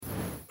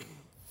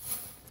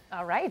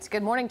All right.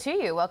 Good morning to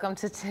you. Welcome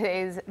to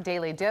today's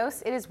Daily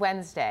Dose. It is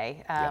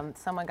Wednesday.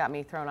 Someone got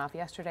me thrown off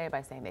yesterday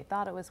by saying they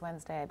thought it was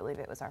Wednesday. I believe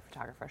it was our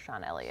photographer,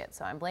 Sean Elliott.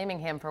 So I'm blaming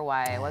him for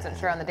why I wasn't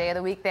sure on the day of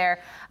the week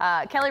there.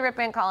 Kelly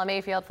Rippin, Colin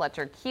Mayfield,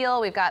 Fletcher Keel.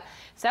 We've got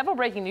several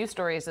breaking news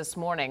stories this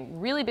morning.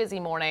 Really busy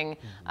morning.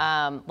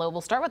 We'll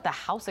start with the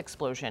house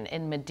explosion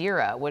in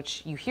Madeira,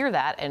 which you hear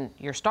that and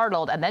you're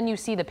startled. And then you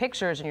see the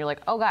pictures and you're like,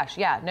 oh, gosh,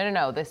 yeah,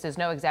 no. This is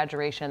no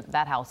exaggeration.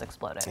 That house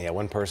exploded. Yeah,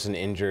 one person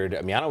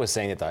injured. Miana was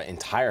saying that the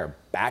entire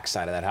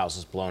backside of that house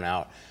was blown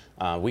out.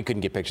 We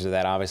couldn't get pictures of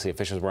that. Obviously,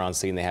 officials were on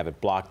scene. They have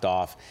it blocked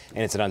off,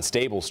 and it's an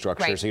unstable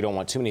structure, right. So you don't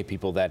want too many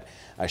people that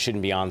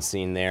shouldn't be on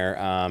scene there.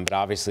 But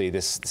obviously,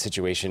 this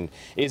situation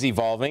is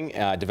evolving,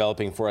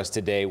 developing for us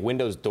today.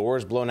 Windows,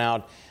 doors blown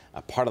out.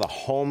 Part of the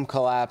home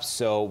collapse.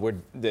 So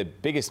the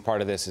biggest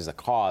part of this is the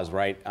cause,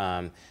 right?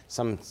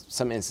 Some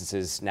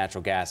instances,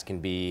 natural gas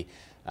can be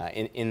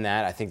in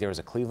that. I think there was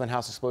a Cleveland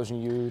house explosion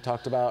you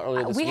talked about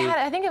earlier this week.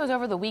 I think it was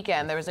over the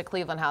weekend. There was a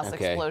Cleveland house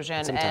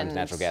explosion. Sometimes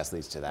natural gas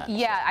leads to that.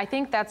 Yeah, so I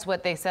think that's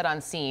what they said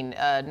on scene,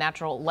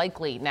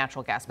 likely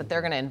natural gas, but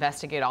they're going to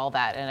investigate all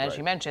that. And as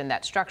you mentioned,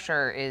 that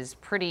structure is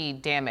pretty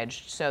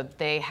damaged, so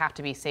they have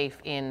to be safe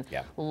in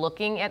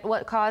looking at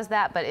what caused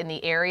that. But in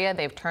the area,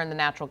 they've turned the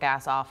natural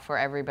gas off for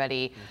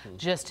everybody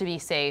just to be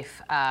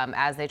safe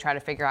as they try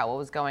to figure out what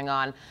was going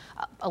on.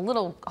 A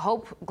little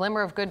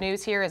glimmer of good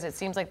news here is it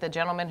seems like the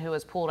gentleman who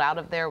was pulled out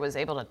of there was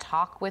able to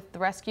talk with the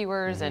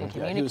rescuers and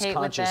communicate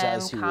with them.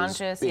 As he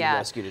was being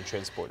rescued and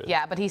transported.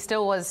 Yeah, but he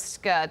still was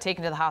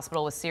taken to the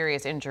hospital with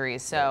serious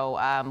injuries.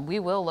 So we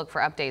will look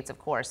for updates, of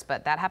course.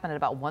 But that happened at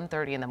about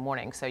 1:30 in the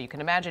morning. So you can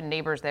imagine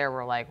neighbors there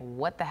were like,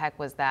 what the heck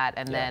was that?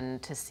 And then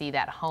to see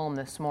that home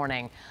this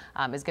morning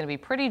is going to be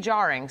pretty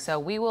jarring. So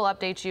we will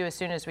update you as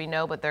soon as we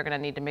know, but they're going to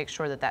need to make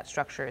sure that that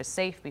structure is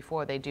safe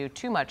before they do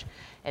too much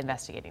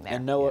investigating there.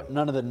 And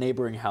none of the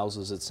neighboring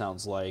houses, it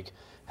sounds like,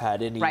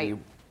 had any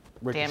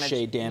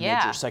ricochet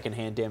damage or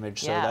secondhand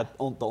damage, so that's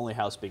the only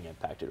house being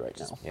impacted right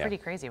now. Pretty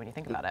crazy when you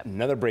think about it.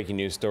 Another breaking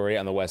news story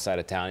on the west side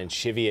of town in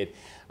Cheviot.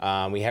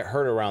 We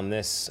heard around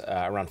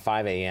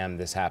 5 a.m.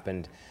 this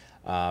happened,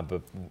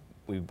 but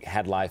we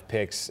had live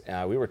pics.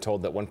 We were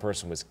told that one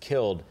person was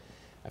killed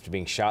after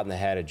being shot in the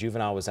head. A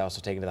juvenile was also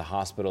taken to the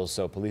hospital,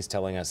 so police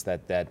telling us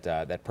that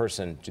that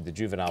person, the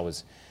juvenile,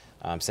 was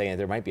saying that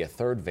there might be a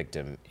third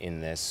victim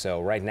in this. So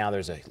right now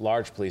there's a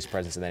large police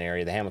presence in that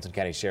area. The Hamilton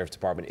County Sheriff's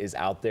Department is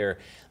out there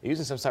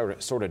using some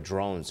sort of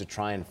drones to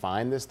try and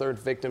find this third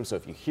victim. So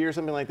if you hear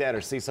something like that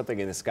or see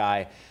something in the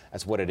sky,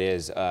 that's what it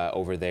is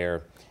over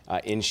there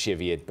in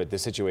Cheviot. But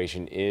this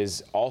situation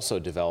is also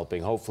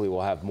developing. Hopefully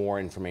we'll have more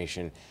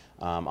information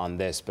on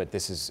this, but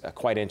this is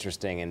quite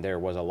interesting, and there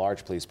was a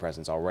large police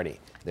presence already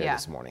there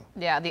this morning.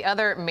 Yeah, the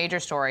other major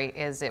story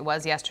is it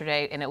was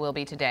yesterday and it will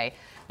be today.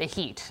 The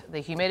heat, the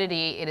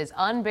humidity, it is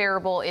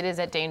unbearable. It is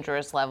at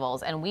dangerous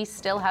levels, and we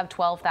still have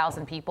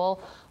 12,000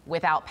 people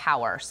without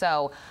power.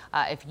 So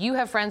if you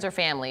have friends or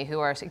family who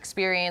are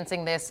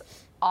experiencing this,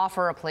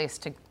 offer a place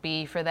to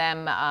be for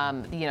them.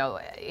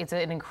 It's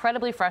an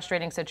incredibly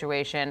frustrating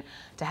situation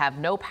to have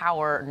no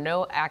power,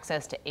 no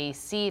access to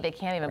AC. They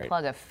can't even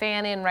plug a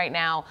fan in right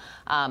now,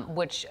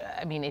 which,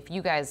 I mean, if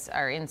you guys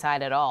are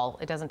inside at all,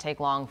 it doesn't take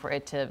long for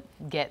it to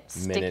get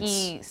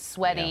sticky,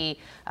 sweaty,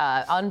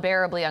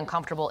 unbearably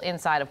uncomfortable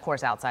inside. Of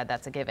course, outside,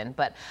 that's a given.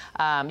 But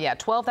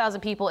 12,000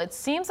 people. It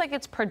seems like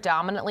it's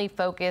predominantly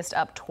focused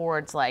up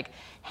towards like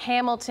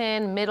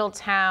Hamilton,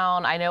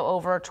 Middletown. I know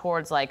over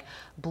towards like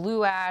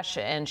Blue Ash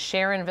and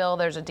Sharonville,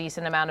 there's a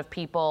decent amount of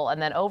people.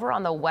 And then over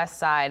on the west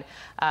side,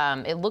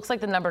 it looks like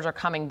the numbers are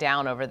coming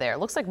down over there. It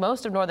looks like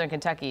most of northern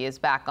Kentucky is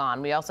back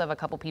on. We also have a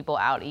couple people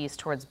out east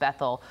towards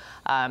Bethel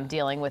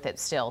dealing with it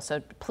still. So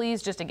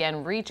please just,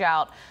 again, reach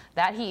out.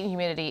 That heat and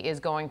humidity is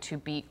going to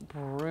be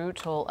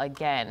brutal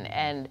again.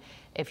 And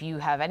if you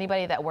have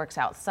anybody that works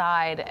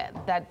outside,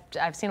 that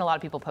I've seen a lot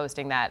of people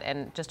posting that.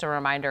 And just a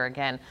reminder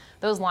again,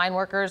 those line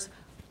workers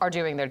are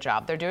doing their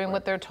job. They're doing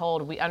what they're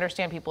told. We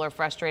understand people are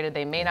frustrated.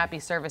 They may not be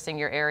servicing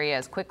your area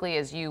as quickly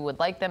as you would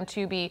like them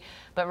to be,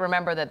 but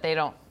remember that they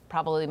don't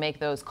probably make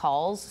those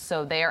calls.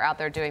 So they are out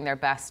there doing their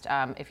best.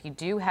 If you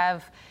do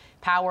have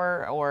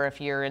power, or if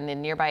you're in the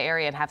nearby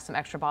area and have some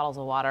extra bottles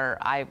of water,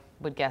 I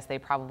would guess they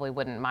probably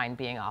wouldn't mind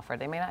being offered.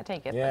 They may not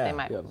take it, but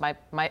they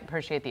might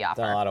appreciate the offer.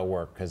 It's done a lot of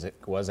work because it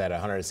was at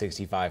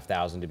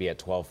 165,000 to be at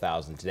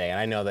 12,000 today. And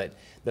I know that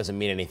doesn't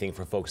mean anything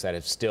for folks that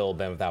have still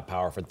been without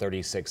power for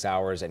 36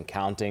 hours and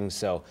counting.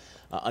 So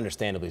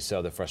understandably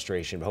so, the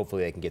frustration, but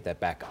hopefully they can get that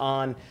back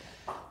on.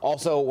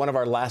 Also, one of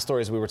our last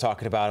stories we were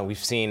talking about,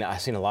 and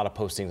I've seen a lot of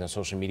postings on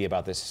social media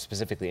about this,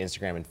 specifically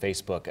Instagram and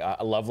Facebook.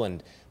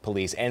 Loveland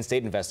police and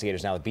state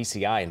investigators, now the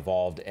BCI,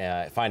 involved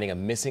finding a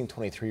missing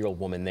 23-year-old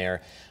woman there.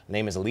 Her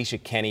name is Alicia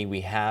Kenny.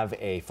 We have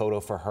a photo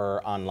for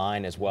her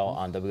online as well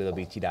on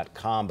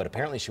WLBT.com, but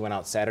apparently she went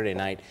out Saturday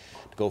night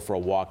to go for a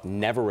walk,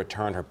 never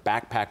returned. Her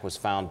backpack was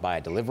found by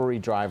a delivery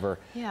driver.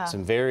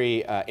 Some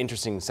very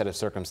interesting set of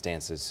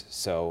circumstances.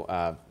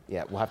 So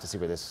yeah, we'll have to see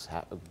where this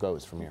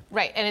goes from here.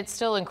 Right, and it's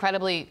still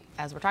incredibly,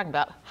 as we're talking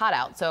about, hot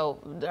out. So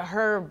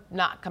her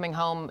not coming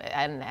home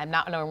and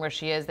not knowing where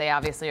she is, they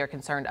obviously are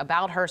concerned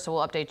about her. So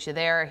we'll update you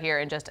there here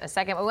in just a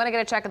second. We want to get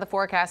a check of the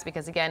forecast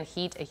because, again,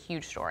 heat, a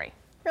huge story.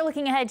 We're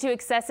looking ahead to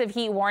excessive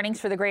heat warnings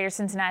for the greater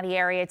Cincinnati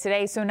area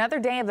today. So another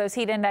day of those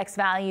heat index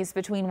values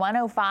between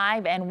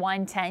 105 and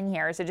 110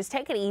 here. So just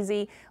take it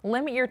easy,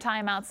 limit your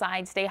time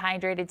outside, stay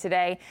hydrated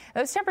today.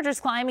 Those temperatures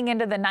climbing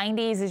into the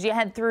 90s as you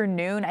head through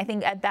noon. I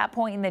think at that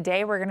point in the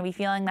day, we're going to be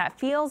feeling that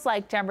feels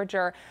like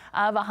temperature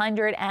of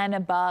 100 and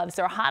above.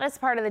 So our hottest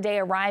part of the day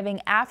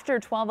arriving after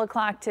 12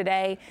 o'clock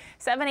today.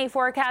 7-8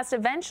 forecast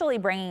eventually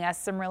bringing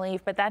us some relief,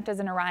 but that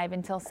doesn't arrive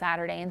until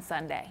Saturday and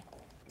Sunday.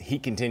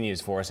 Heat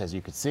continues for us, as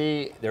you can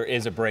see. There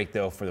is a break,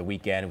 though, for the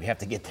weekend. We have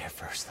to get there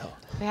first, though.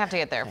 We have to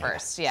get there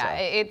first,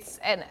 yeah.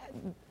 So. And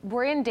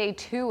we're in day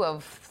 2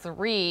 of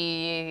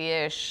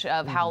 3-ish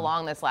of how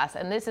long this lasts.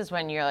 And this is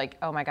when you're like,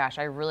 oh my gosh,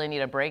 I really need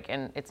a break,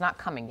 and it's not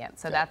coming yet.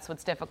 So that's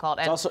what's difficult.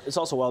 And it's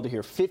also wild to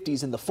hear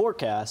 50s in the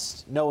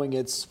forecast, knowing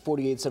it's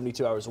 48,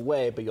 72 hours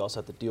away, but you also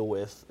have to deal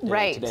with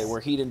today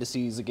where heat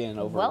indices again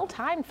over well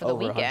timed for the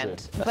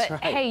weekend. But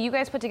hey, you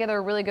guys put together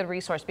a really good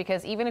resource,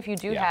 because even if you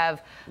do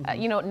have,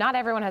 you know, not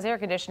everyone has air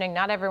conditioning,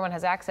 not everyone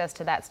has access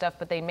to that stuff,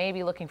 but they may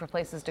be looking for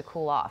places to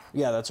cool off.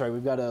 Yeah, that's right.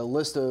 We've got a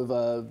list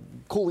of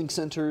cooling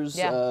centers,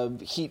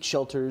 heat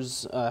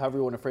shelters, however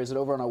you want to phrase it,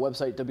 over on our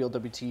website,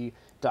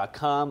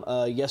 WLWT.com.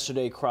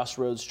 Yesterday,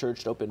 Crossroads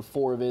Church opened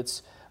 4 of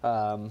its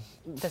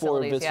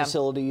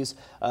facilities.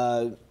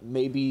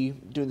 Maybe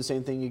doing the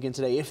same thing again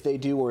today. If they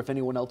do, or if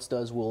anyone else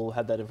does, we'll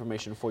have that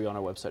information for you on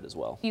our website as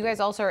well. You guys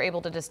also are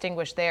able to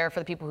distinguish there for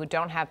the people who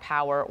don't have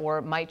power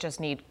or might just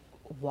need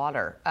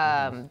water,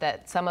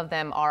 that some of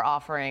them are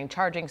offering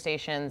charging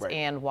stations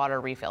and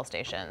water refill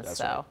stations. That's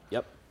so right.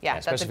 Yep. Yeah,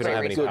 especially that's if you don't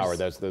have any power,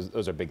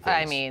 those are big things.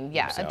 I mean,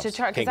 yeah, to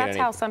charge, because that's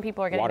how some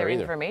people are getting their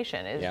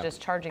information, is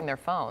just charging their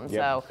phone.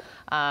 So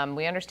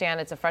we understand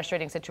it's a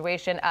frustrating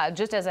situation.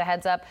 Just as a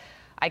heads up,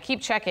 I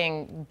keep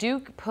checking.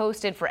 Duke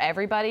posted for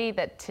everybody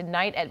that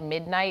tonight at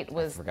midnight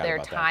was their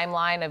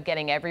timeline of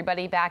getting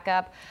everybody back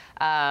up.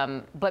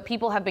 But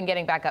people have been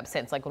getting back up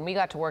since. Like when we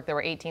got to work, there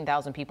were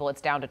 18,000 people.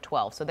 It's down to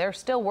 12. So they're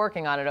still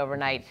working on it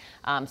overnight.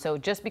 So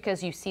just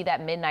because you see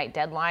that midnight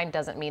deadline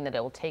doesn't mean that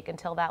it will take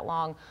until that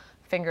long.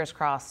 Fingers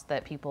crossed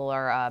that people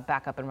are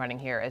back up and running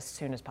here as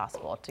soon as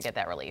possible to get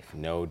that relief.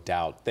 No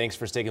doubt. Thanks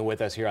for sticking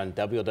with us here on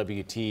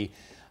WLWT.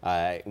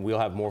 We'll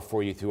have more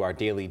for you through our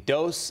daily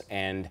dose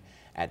and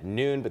at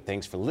noon, but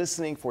thanks for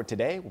listening for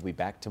today. We'll be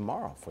back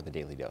tomorrow for the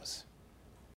Daily Dose.